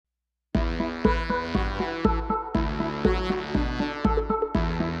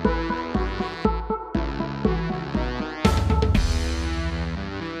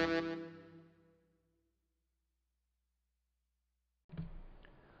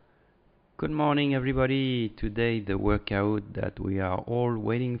Good morning, everybody. Today, the workout that we are all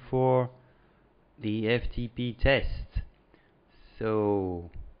waiting for, the FTP test. So,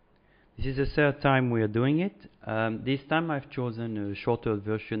 this is the third time we are doing it. This time I've chosen a shorter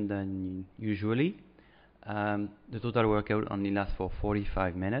version than usually. The total workout only lasts for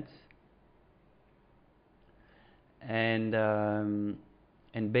 45 minutes.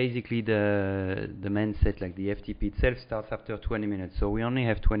 And basically the main set, like the FTP itself, starts after 20 minutes. So we only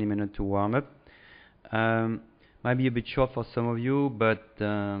have 20 minutes to warm up. Might be a bit short for some of you, but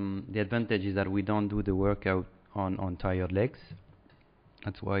the advantage is that we don't do the workout on tired legs.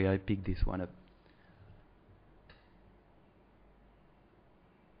 That's why I picked this one up.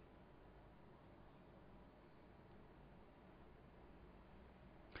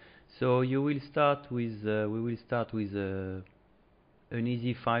 So you will start with we will start with an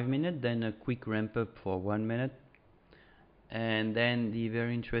easy 5 minute, then a quick ramp up for 1 minute, and then the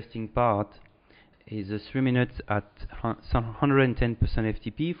very interesting part is a 3 minutes at 110%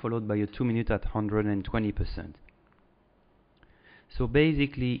 FTP, followed by a 2 minute at 120%. So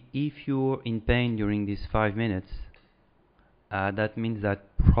basically, if you're in pain during these 5 minutes, that means that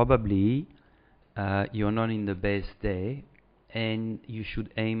probably you're not in the best day, and you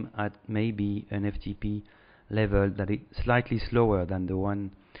should aim at maybe an FTP level that is slightly slower than the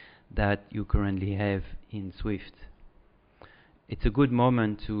one that you currently have in Swift. It's a good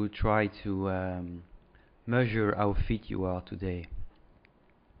moment to try to measure how fit you are today.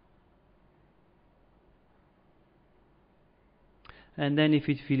 And then if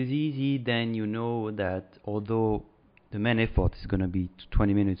it feels easy, then you know that although the main effort is going to be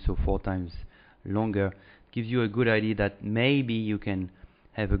 20 minutes, so 4 times longer, gives you a good idea that maybe you can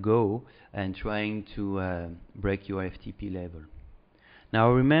have a go and trying to break your FTP level.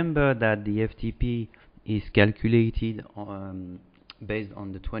 Now remember that the FTP is calculated based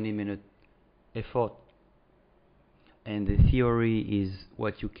on the 20-minute effort, and the theory is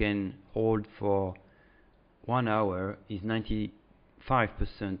what you can hold for 1 hour is 95%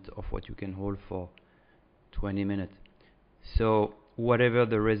 of what you can hold for 20 minutes. So whatever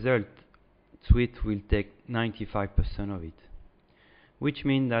the result, Swift will take 95% of it. Which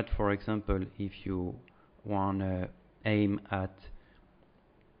means that, for example, if you want to aim at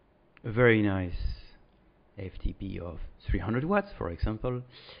a very nice FTP of 300 watts, for example,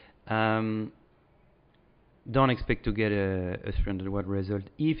 don't expect to get a 300 watt result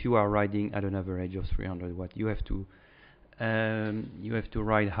if you are riding at an average of 300 watt. You have to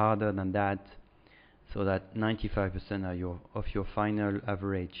ride harder than that, so that 95% of your final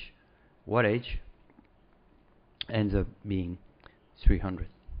average wattage ends up being 300.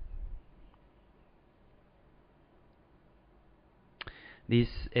 This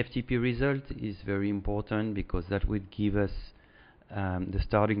FTP result is very important because that would give us the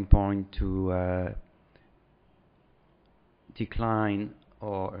starting point to decline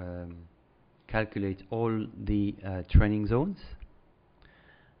or calculate all the training zones.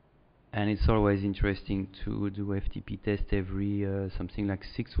 And it's always interesting to do FTP test every something like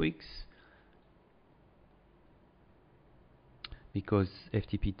 6 weeks, because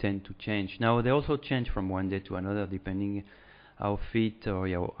FTP tend to change. Now they also change from one day to another depending how fit or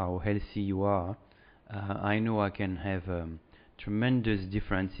how healthy you are. I know I can have tremendous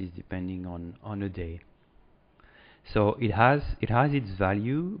differences depending on a day. So it has its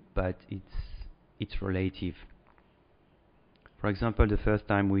value, but it's relative. For example, the first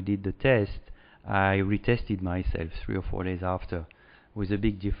time we did the test, I retested myself 3 or 4 days after with a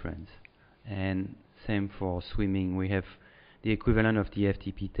big difference. And same for swimming. We have the equivalent of the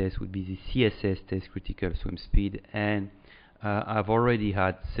FTP test would be the CSS test, critical swim speed, and I've already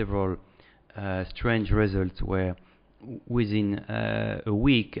had several strange results where within a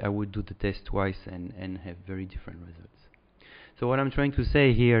week I would do the test twice and have very different results. So what I'm trying to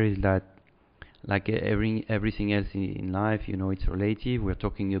say here is that, like everything else in life, it's relative. We're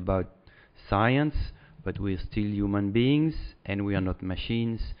talking about science, but we're still human beings and we are not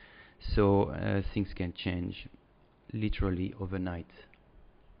machines, so things can change literally overnight.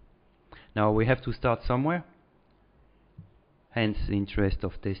 Now we have to start somewhere, hence the interest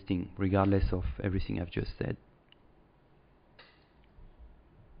of testing, regardless of everything I've just said.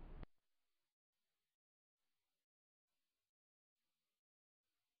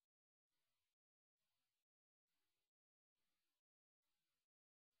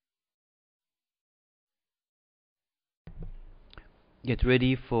 Get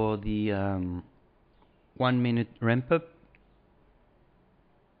ready for the 1 minute ramp up.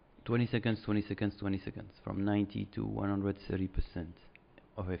 20 seconds, 20 seconds, 20 seconds, from 90 to 130%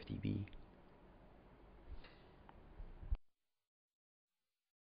 of FTP.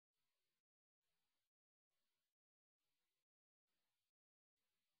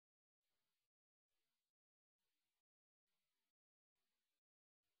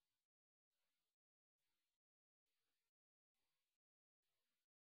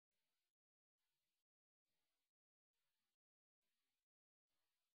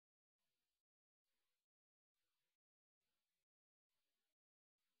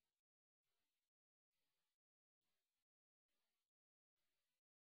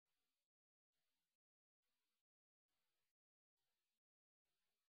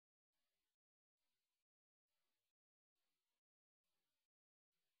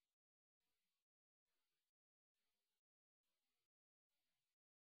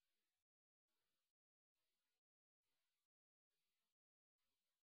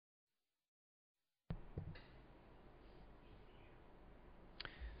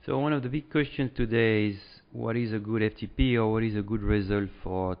 So one of the big questions today is what is a good FTP or what is a good result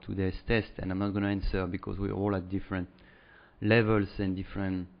for today's test? And I'm not going to answer because we're all at different levels and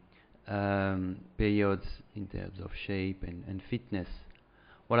different periods in terms of shape and fitness.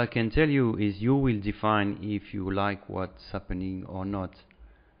 What I can tell you is you will define if you like what's happening or not.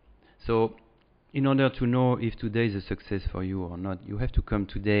 So in order to know if today is a success for you or not, you have to come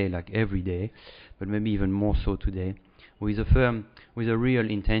today like every day, but maybe even more so today, with a real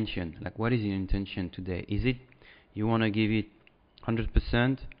intention. Like, what is your intention today? Is it you want to give it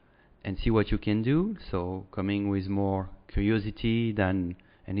 100% and see what you can do, so coming with more curiosity than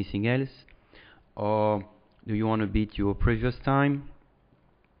anything else? Or do you want to beat your previous time,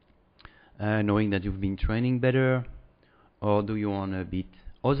 knowing that you've been training better? Or do you want to beat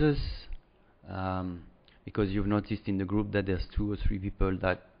others, because you've noticed in the group that there's 2 or 3 people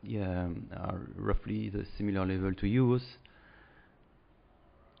that are roughly the similar level to yours?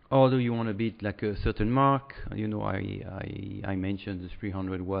 Or do you want to beat like a certain mark? You know, I mentioned the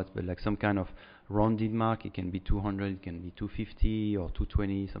 300 watts, but like some kind of rounded mark. It can be 200, it can be 250 or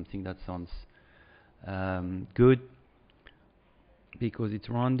 220, something that sounds good because it's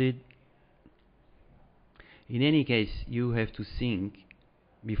rounded. In any case, you have to think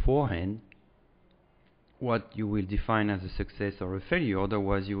beforehand what you will define as a success or a failure.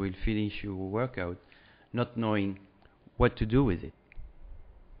 Otherwise, you will finish your workout not knowing what to do with it.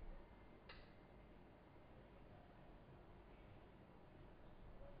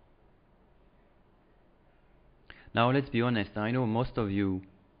 Now, let's be honest. I know most of you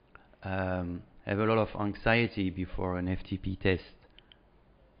have a lot of anxiety before an FTP test.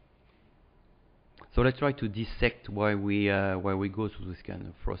 So let's try to dissect why we go through this kind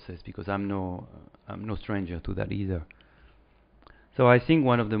of process, because I'm no stranger to that either. So I think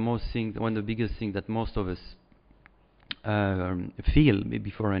one of the biggest things that most of us feel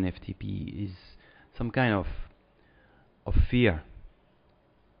before an FTP is some kind of fear.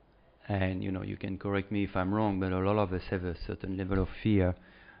 And you can correct me if I'm wrong, but a lot of us have a certain level of fear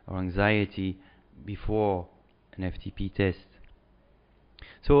or anxiety before an FTP test.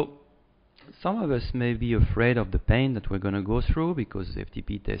 So some of us may be afraid of the pain that we're going to go through, because the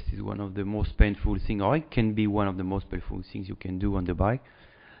FTP test is one of the most painful things, or it can be one of the most painful things you can do on the bike.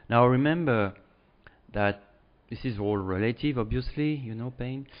 Now remember that this is all relative, obviously,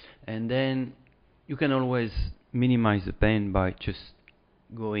 pain. And then you can always minimize the pain by just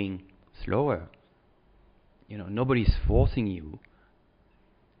going slower. Nobody's forcing you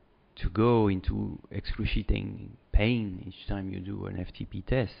to go into excruciating pain each time you do an FTP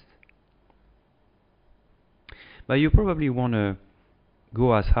test. But you probably want to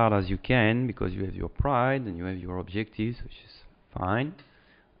go as hard as you can because you have your pride and you have your objectives, which is fine.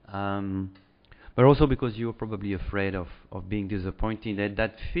 But also because you're probably afraid of being disappointed.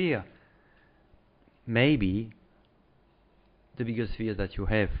 That fear may be the biggest fear that you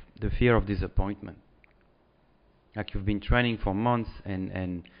have, the fear of disappointment. Like you've been training for months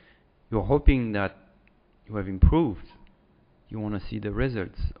and you're hoping that you have improved. You want to see the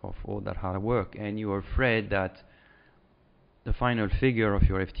results of all that hard work, and you're afraid that the final figure of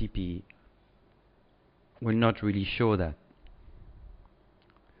your FTP will not really show that.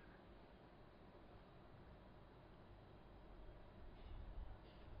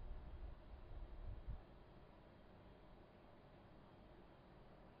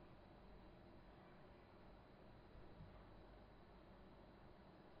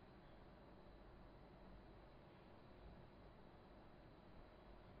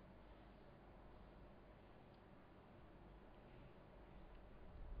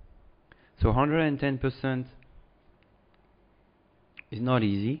 So 110% is not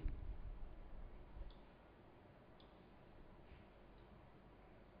easy.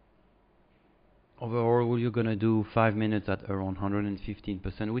 Overall, you're going to do 5 minutes at around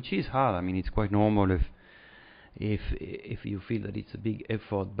 115%, which is hard. I mean, it's quite normal if you feel that it's a big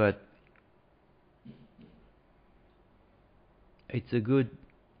effort, but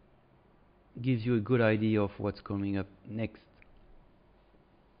gives you a good idea of what's coming up next.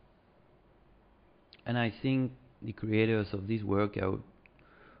 And I think the creators of this workout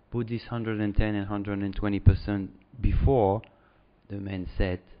put this 110 and 120% before the main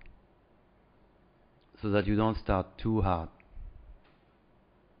set, so that you don't start too hard.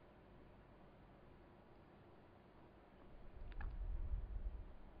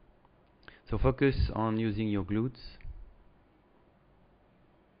 So focus on using your glutes.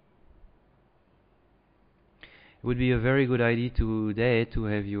 It would be a very good idea today to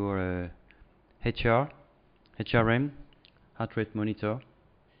have your HRM, heart rate monitor,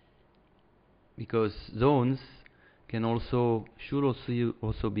 because zones should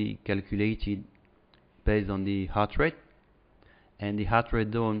also be calculated based on the heart rate, and the heart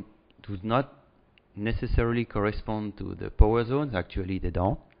rate zone does not necessarily correspond to the power zones. Actually, they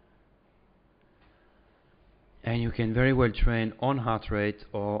don't. And you can very well train on heart rate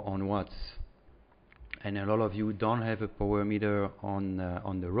or on watts. And a lot of you don't have a power meter on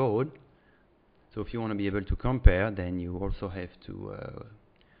the road. So if you want to be able to compare, then you also have to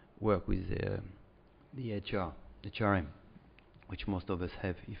work with the HRM, which most of us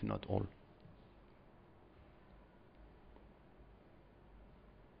have, if not all.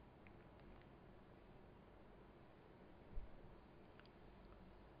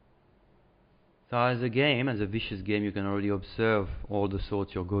 So as a vicious game, you can already observe all the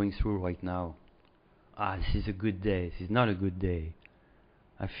thoughts you're going through right now. This is a good day. This is not a good day.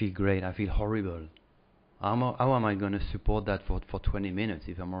 I feel great. I feel horrible. How am I going to support that for 20 minutes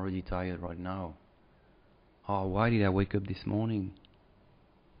if I'm already tired right now? Why did I wake up this morning?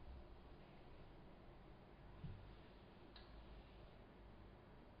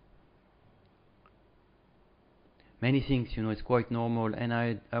 Many things, it's quite normal, and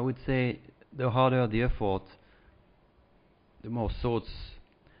I would say the harder the effort, the more thoughts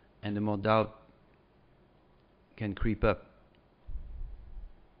and the more doubt can creep up.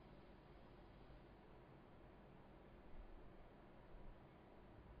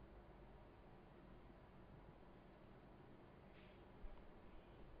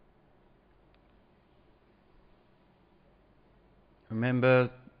 Remember,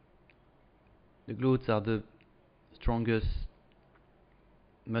 the glutes are the strongest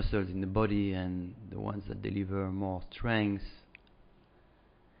muscles in the body and the ones that deliver more strength.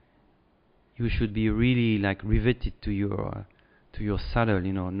 You should be really like riveted to your saddle,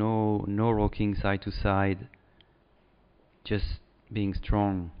 no rocking side to side, just being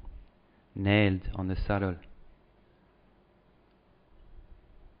strong, nailed on the saddle.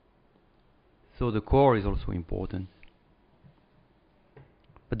 So the core is also important.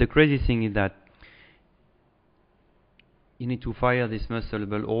 But the crazy thing is that you need to fire this muscle,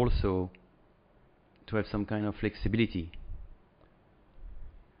 but also to have some kind of flexibility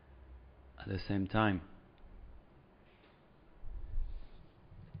at the same time.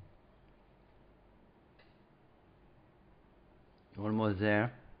 You're almost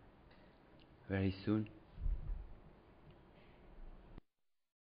there, very soon.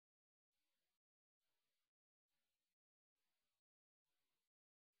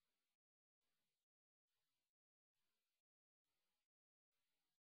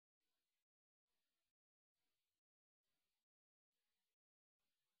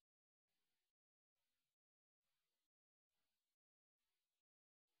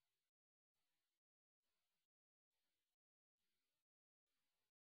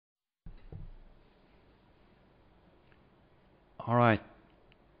 Alright,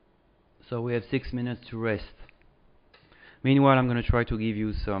 so we have 6 minutes to rest. Meanwhile, I'm going to try to give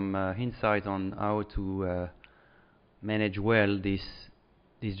you some insight on how to manage well this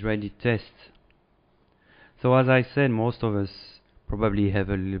dreaded test. So as I said, most of us probably have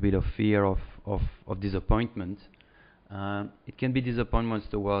a little bit of fear of disappointment. It can be disappointments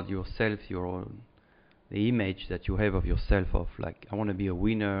toward yourself, the image that you have of yourself, of like, I want to be a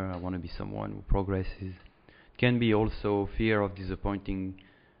winner, I want to be someone who progresses. It can be also fear of disappointing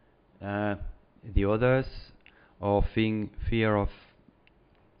the others, or fear of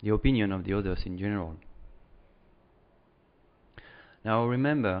the opinion of the others in general. Now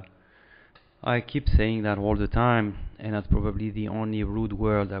remember, I keep saying that all the time, and that's probably the only rude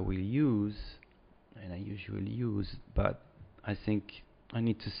word I will use, and I usually use, but I think I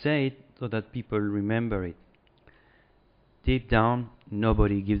need to say it so that people remember it. Deep down,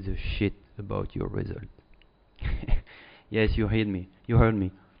 nobody gives a shit about your result. Yes, you heard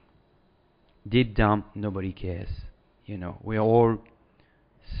me. Deep down, nobody cares. We are all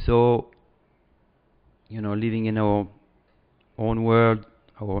so, living in our own world,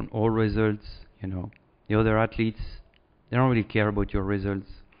 our own results. The other athletes, they don't really care about your results.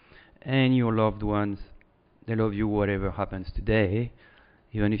 And your loved ones, they love you whatever happens today.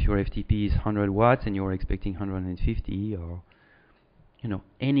 Even if your FTP is 100 watts and you're expecting 150, or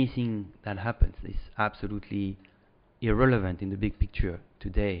anything that happens is absolutely irrelevant in the big picture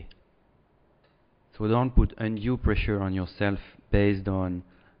today. So don't put undue pressure on yourself based on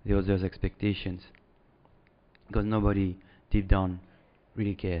the others' expectations, because nobody deep down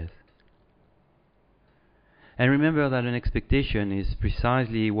really cares. And remember that an expectation is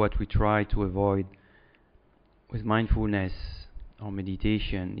precisely what we try to avoid with mindfulness or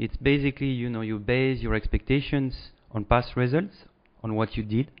meditation. It's basically, you base your expectations on past results, on what you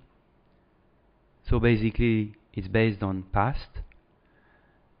did. So basically, it's based on past,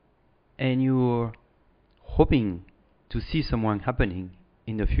 and you're hoping to see someone happening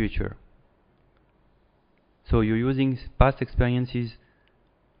in the future. So you're using past experiences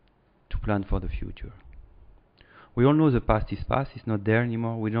to plan for the future. We all know the past is past, it's not there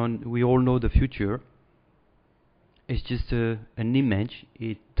anymore. We all know the future. It's just an image,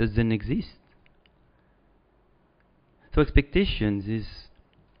 it doesn't exist. So expectations is,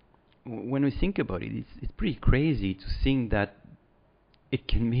 when we think about it, it's pretty crazy to think that it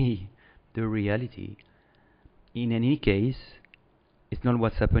can be the reality. In any case, it's not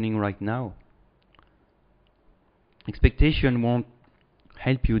what's happening right now. Expectation won't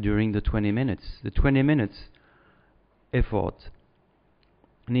help you during the 20 minutes. The 20 minutes effort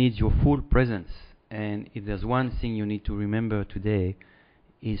needs your full presence. And if there's one thing you need to remember today,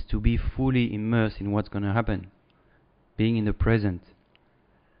 is to be fully immersed in what's going to happen. Being in the present.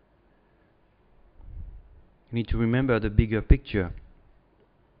 You need to remember the bigger picture.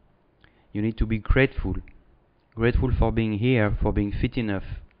 You need to be grateful. Grateful for being here, for being fit enough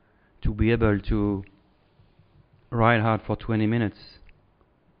to be able to ride hard for 20 minutes.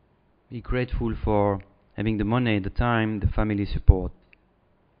 Be grateful for having the money, the time, the family support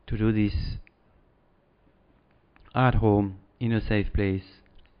to do this at home, in a safe place.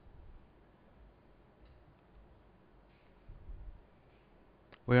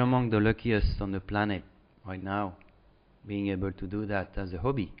 We're among the luckiest on the planet right now, being able to do that as a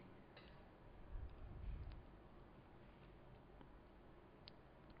hobby.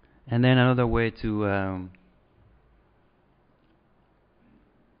 And then another way to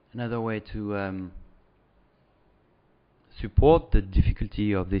support the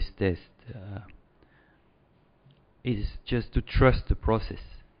difficulty of this test is just to trust the process.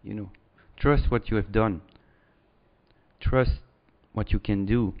 Trust what you have done. Trust what you can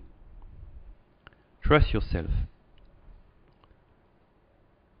do. Trust yourself.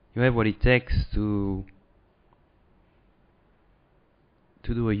 You have what it takes to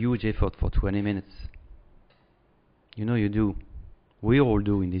do a huge effort for 20 minutes. You do. We all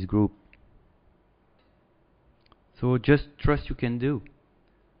do in this group. So just trust you can do.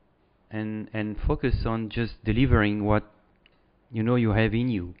 And focus on just delivering what you have in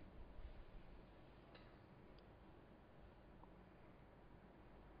you.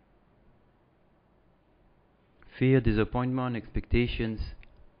 Fear, disappointment, expectations,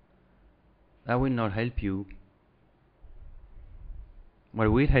 that will not help you.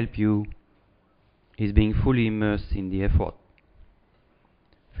 What will help you is being fully immersed in the effort.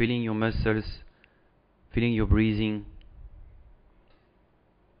 Feeling your muscles, feeling your breathing,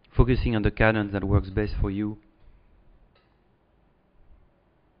 focusing on the cadence that works best for you,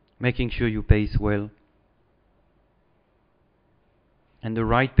 making sure you pace well. And the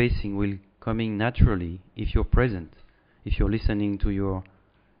right pacing will come in naturally if you're present, if you're listening to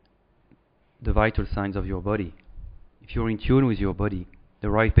the vital signs of your body. If you're in tune with your body, the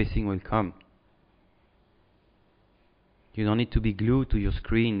right pacing will come. You don't need to be glued to your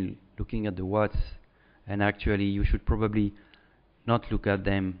screen looking at the watts, and actually you should probably not look at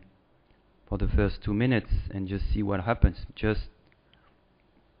them for the first 2 minutes and just see what happens.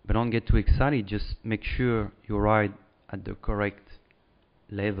 But don't get too excited, just make sure you ride at the correct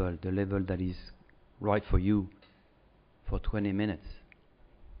level, the level that is right for you for 20 minutes.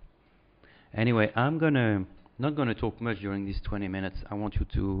 Anyway, I'm not gonna talk much during these 20 minutes. I want you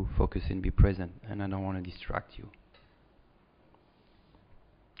to focus and be present, and I don't want to distract you.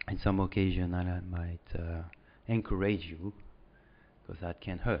 In some occasion, I might encourage you, because that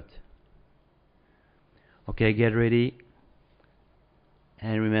can hurt. Okay, get ready.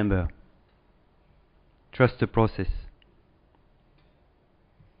 And remember, trust the process.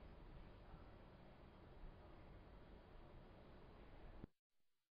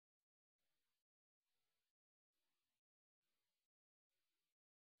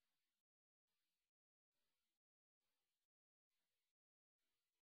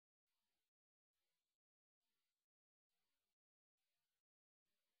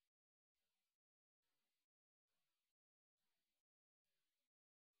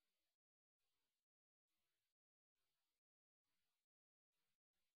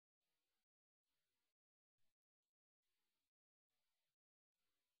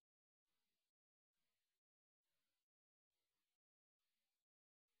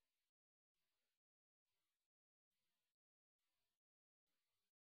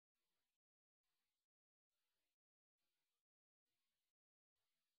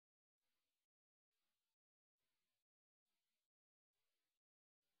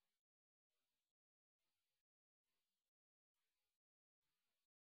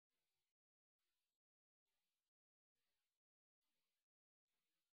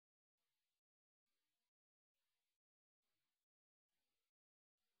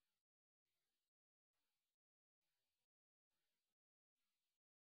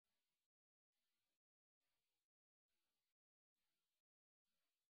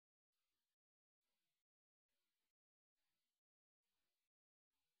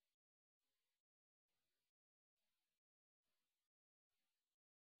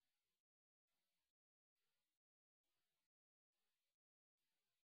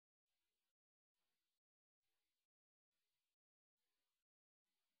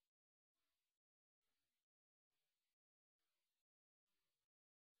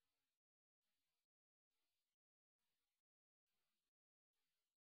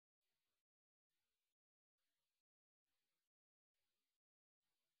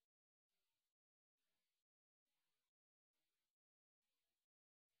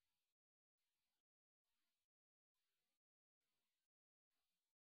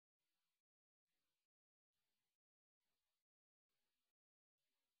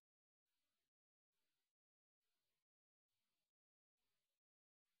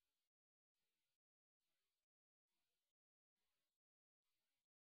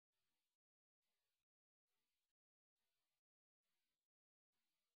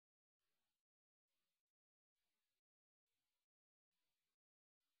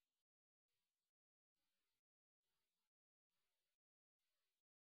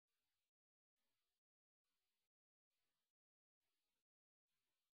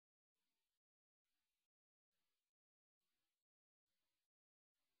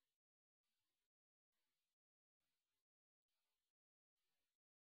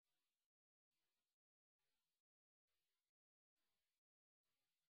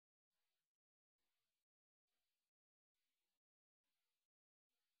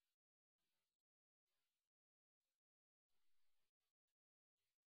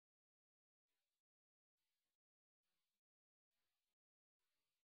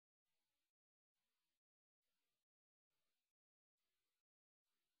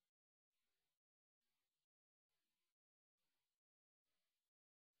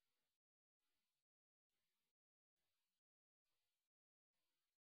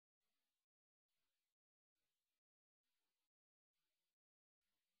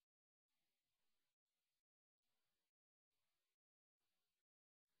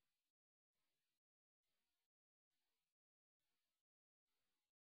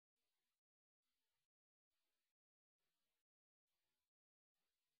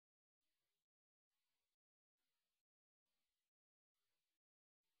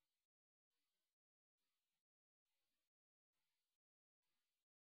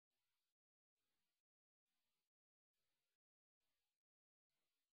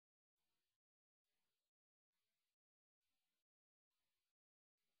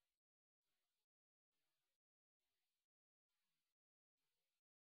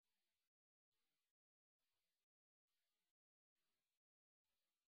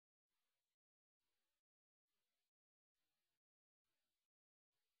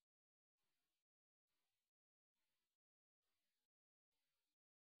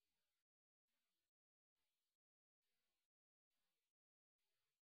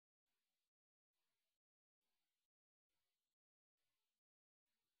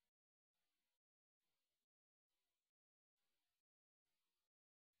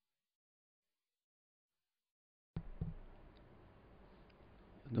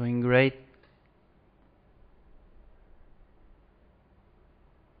 Doing great.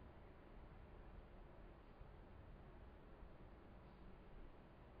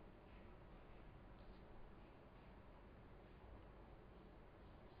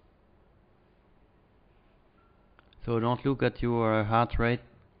 So don't look at your heart rate,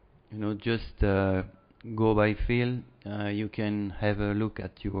 just go by feel. You can have a look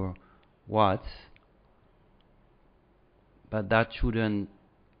at your watts, but that shouldn't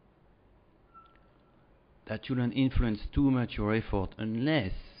influence too much your effort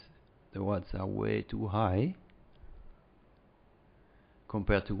unless the watts are way too high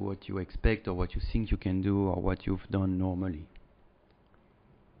compared to what you expect or what you think you can do or what you've done normally.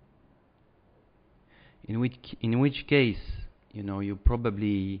 In which case, you're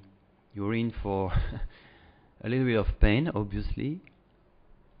in for a little bit of pain, obviously,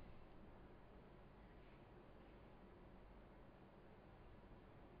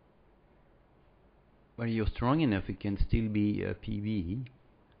 but you're strong enough. It can still be a PB,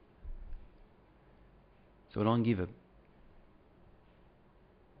 so don't give up.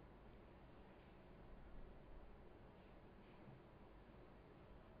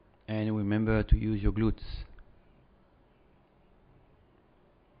 And remember to use your glutes.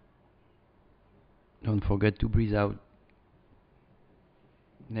 Don't forget to breathe out.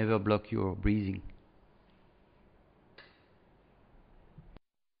 Never block your breathing.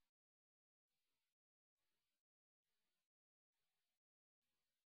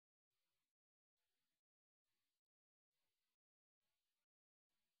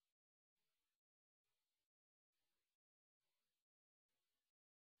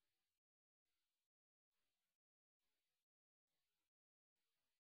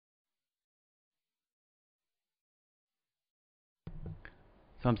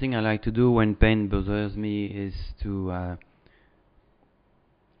 Something I like to do when pain bothers me is to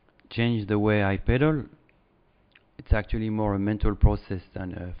change the way I pedal. It's actually more a mental process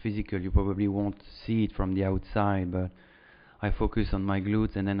than a physical. You probably won't see it from the outside, but I focus on my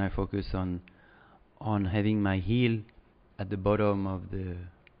glutes and then I focus on having my heel at the bottom of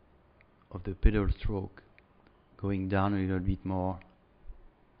the pedal stroke, going down a little bit more,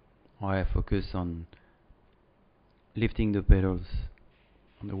 or I focus on lifting the pedals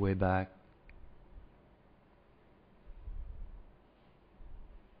on the way back.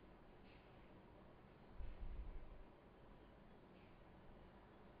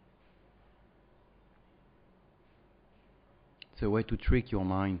 It's a way to trick your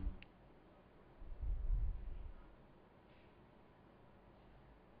mind.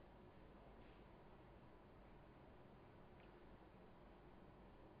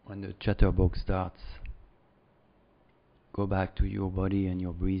 When the chatterbox starts, go back to your body and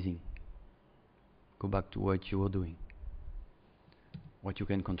your breathing. Go back to what you're doing, what you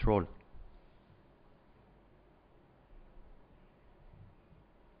can control.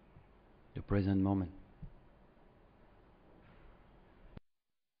 The present moment.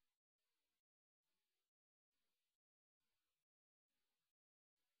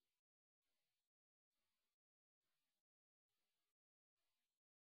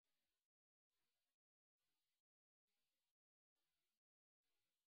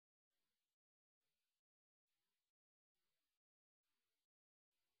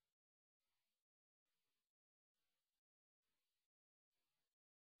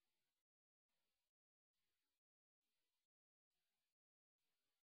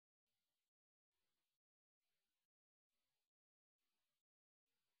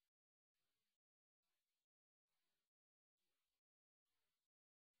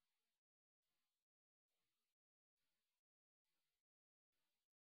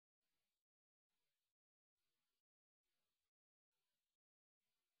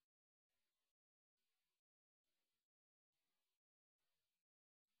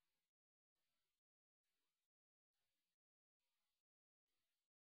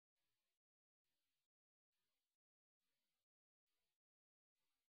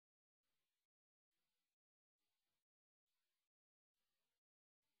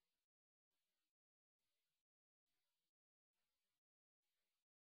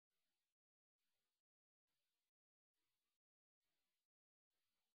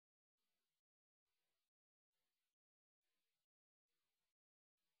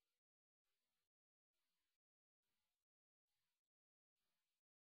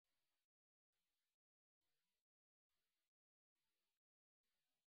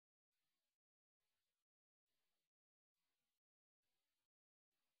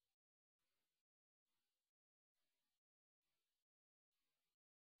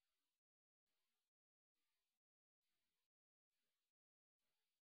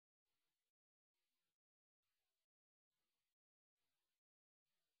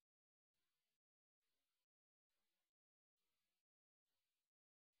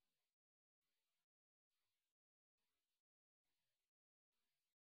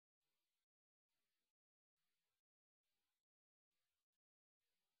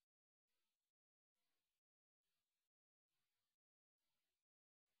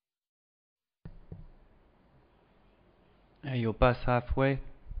 You're past halfway. You're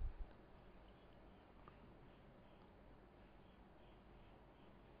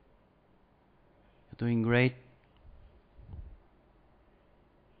doing great.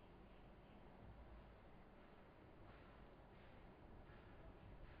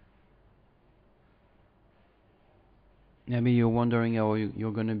 Maybe you're wondering how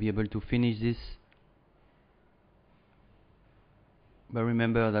you're going to be able to finish this. But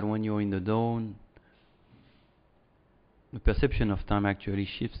remember that when you're in the dawn, the perception of time actually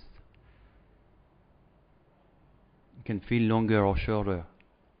shifts. It can feel longer or shorter.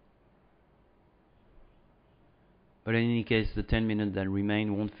 But in any case, the 10 minutes that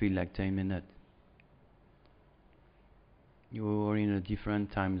remain won't feel like 10 minutes. You're in a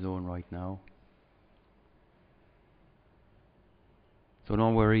different time zone right now. So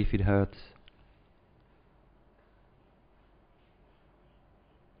don't worry if it hurts.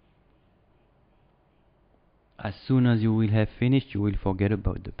 As soon as you will have finished, you will forget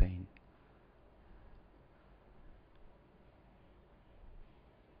about the pain.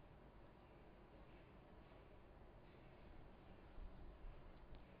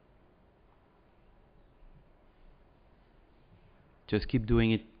 Just keep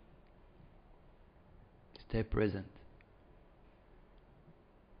doing it. Stay present.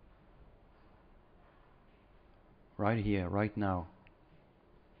 Right here, right now.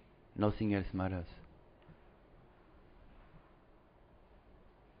 Nothing else matters.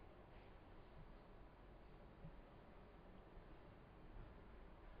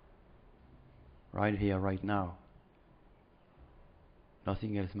 Right here, right now.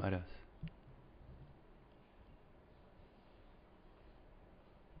 Nothing else matters.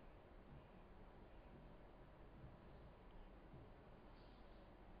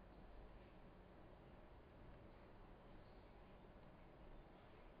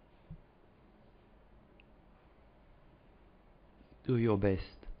 Do your best.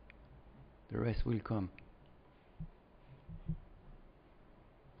 The rest will come.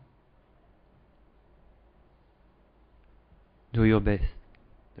 Do your best.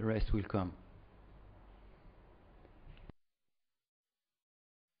 The rest will come.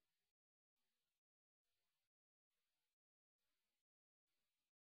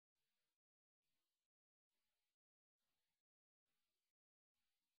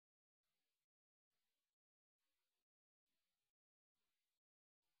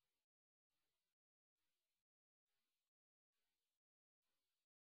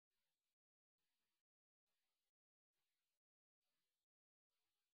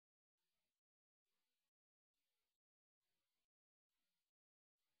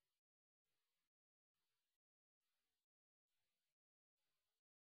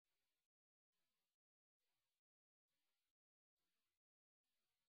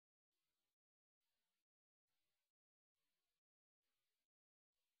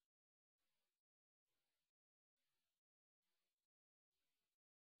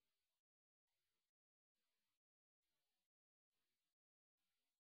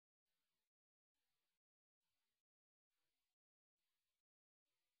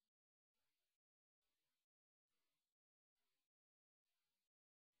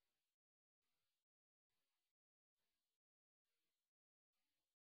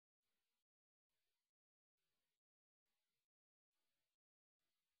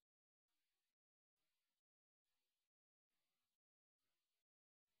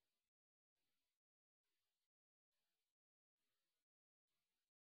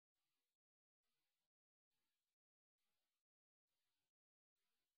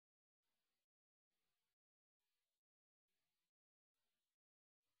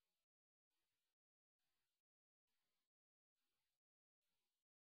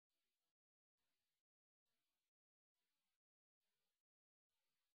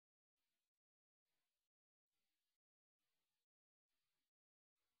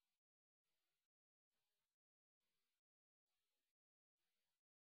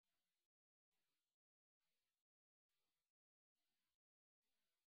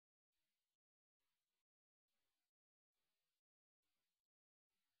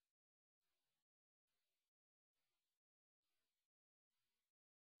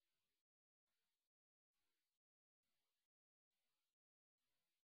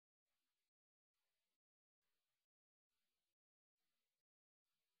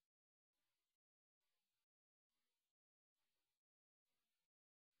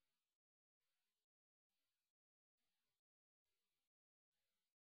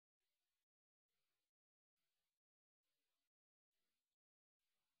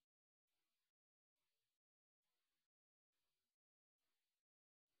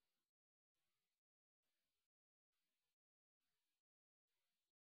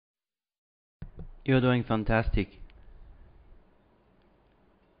 You're doing fantastic.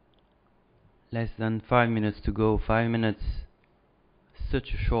 Less than 5 minutes to go. 5 minutes,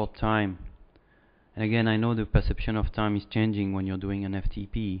 such a short time. And again, I know the perception of time is changing when you're doing an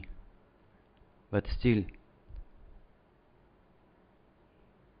FTP, but still.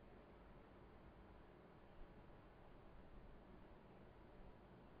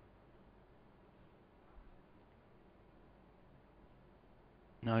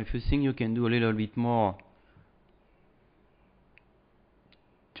 Now, if you think you can do a little bit more,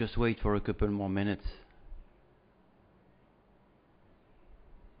 just wait for a couple more minutes.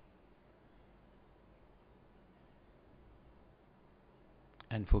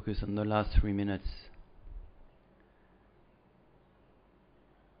 And focus on the last 3 minutes.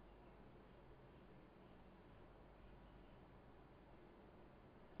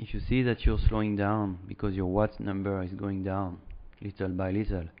 If you see that you're slowing down because your watt number is going down little by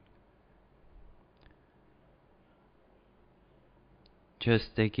little,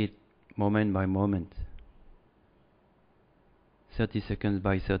 just take it moment by moment, 30 seconds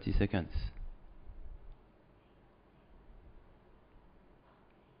by 30 seconds.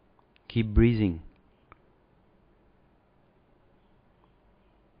 Keep breathing.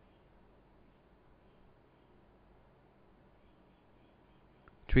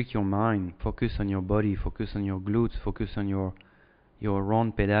 Trick your mind. Focus on your body. Focus on your glutes. Focus on your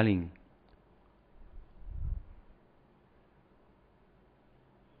round pedaling.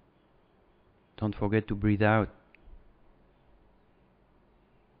 Don't forget to breathe out.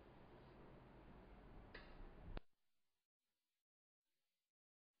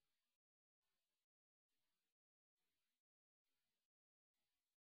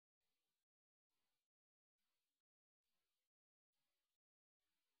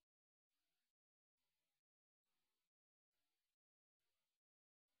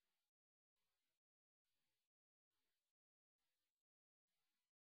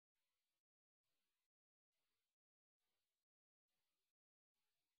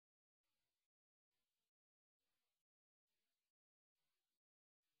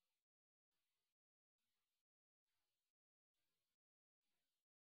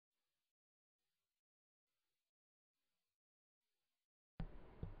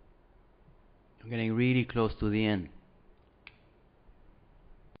 You're getting really close to the end.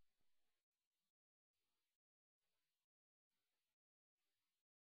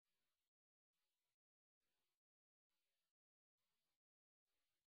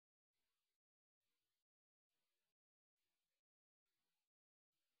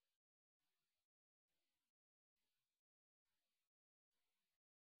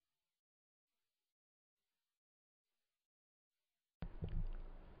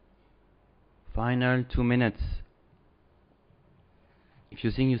 Final 2 minutes. If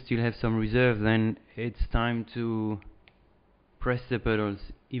you think you still have some reserve, then it's time to press the pedals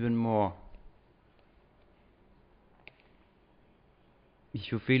even more.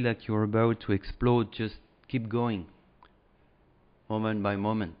 If you feel like you're about to explode, just keep going, moment by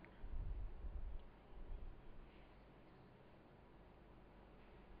moment.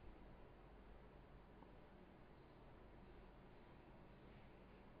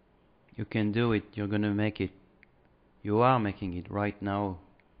 You can do it. You're gonna make it. You are making it right now.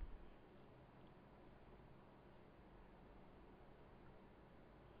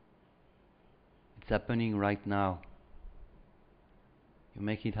 It's happening right now. You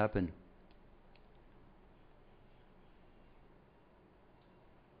make it happen.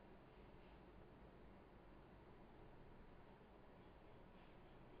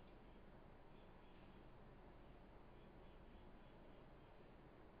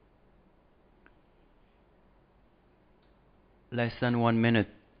 Less than 1 minute.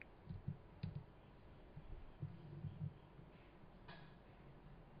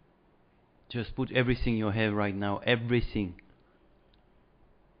 Just put everything you have right now. Everything.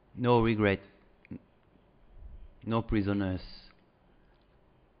 No regret. No prisoners.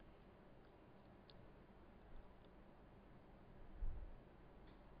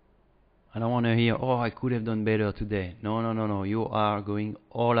 I don't want to hear, oh, I could have done better today. No, no, no, no. You are going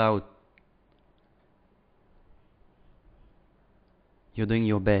all out. You're doing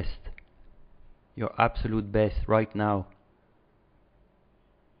your best. Your absolute best right now.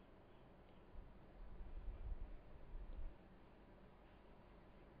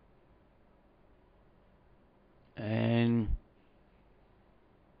 And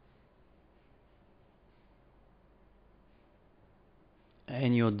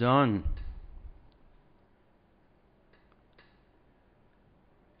you're done.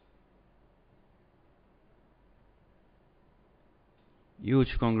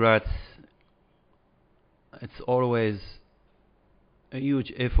 Huge congrats. it's always a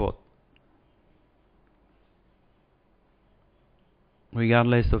huge effort,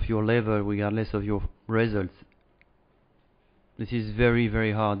 regardless of your level, regardless of your results. This is very,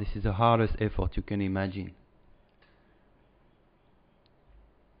 very hard. This is the hardest effort you can imagine.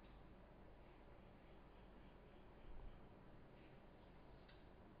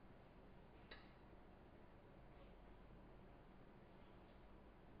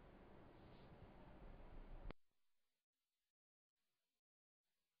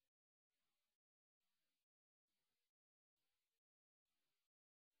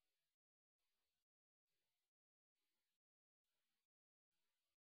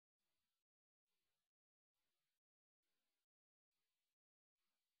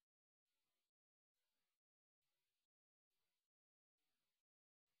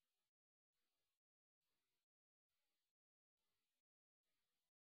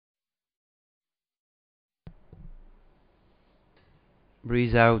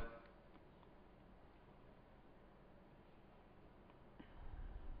 Breathe out.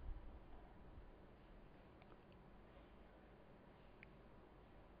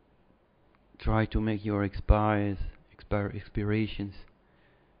 Try to make your expirations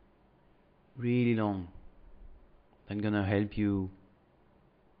really long. That's gonna help you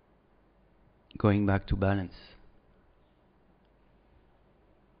going back to balance.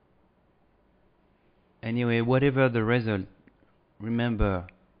 Anyway, whatever the result, remember,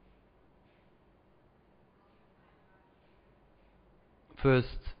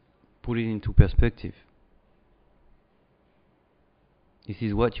 first put it into perspective. This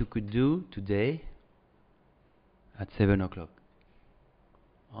is what you could do today at 7 o'clock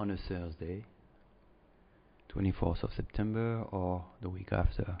on a Thursday, 24th of September, or the week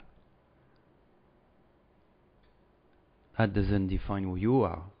after. That doesn't define who you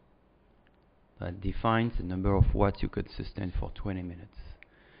are. That defines the number of watts you could sustain for 20 minutes.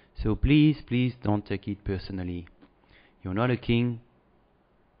 So please, please don't take it personally. You're not a king,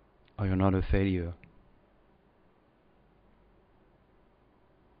 or you're not a failure.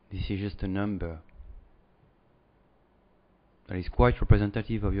 This is just a number that is quite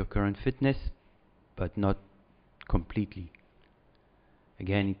representative of your current fitness, but not completely.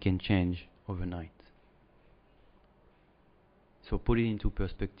 Again, it can change overnight. So put it into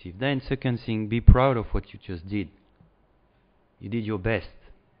perspective. Then second thing, be proud of what you just did. You did your best.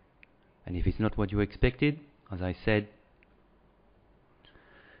 And if it's not what you expected, as I said,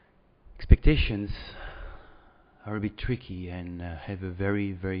 expectations are a bit tricky and have a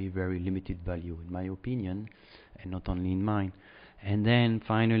very, very, very limited value in my opinion, and not only in mine. And then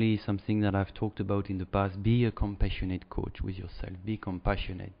finally, something that I've talked about in the past, be a compassionate coach with yourself. Be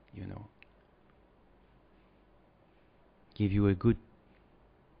compassionate, Give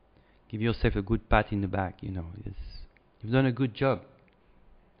yourself a good pat in the back, Yes, you've done a good job.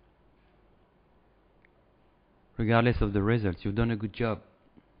 Regardless of the results, you've done a good job.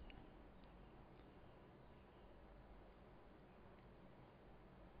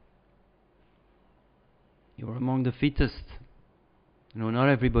 You're among the fittest. Not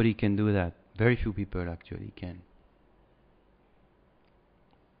everybody can do that. Very few people actually can.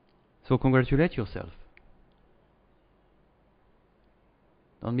 So congratulate yourself.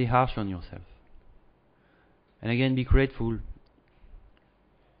 Don't be harsh on yourself. And again, be grateful.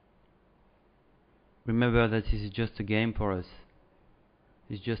 Remember that this is just a game for us.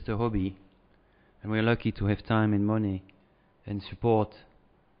 It's just a hobby. And we're lucky to have time and money and support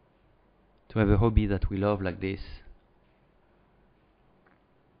to have a hobby that we love like this.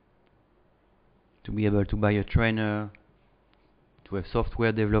 To be able to buy a trainer, to have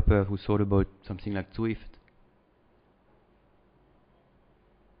software developer who thought about something like Swift.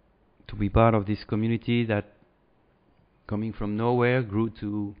 To be part of this community that, coming from nowhere, grew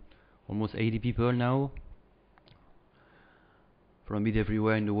to almost 80 people now, from a bit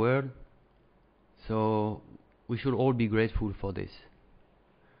everywhere in the world. So we should all be grateful for this.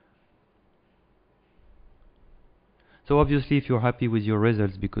 So obviously, if you're happy with your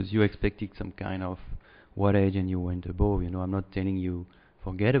results because you expected some kind of wattage and you went above, I'm not telling you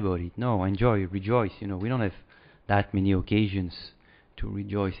forget about it. No, enjoy, rejoice. We don't have that many occasions to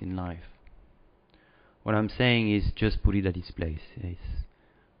rejoice in life. What I'm saying is just put it at its place.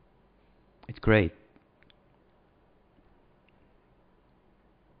 It's great.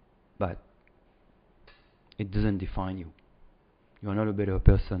 But it doesn't define you. You're not a better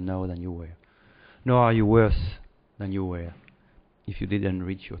person now than you were. Nor are you worse than you were if you didn't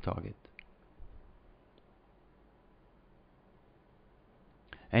reach your target.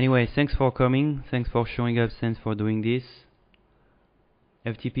 Anyway, thanks for coming. Thanks for showing up. Thanks for doing this.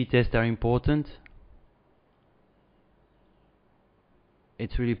 FTP tests are important.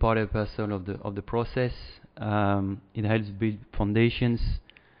 it's really part and parcel of the process. It helps build foundations,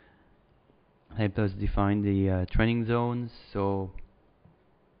 help us define the training zones. So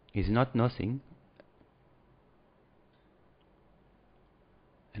it's not nothing.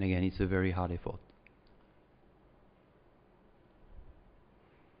 And again, it's a very hard effort.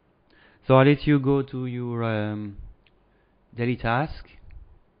 So I'll let you go to your daily task.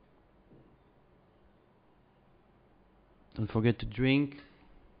 Don't forget to drink.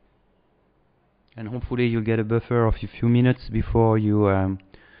 And hopefully you'll get a buffer of a few minutes before you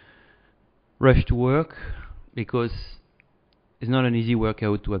rush to work, because it's not an easy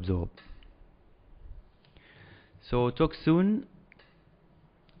workout to absorb. So talk soon,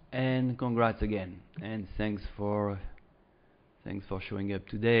 and congrats again, and thanks for showing up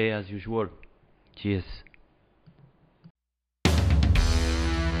today as usual. Cheers.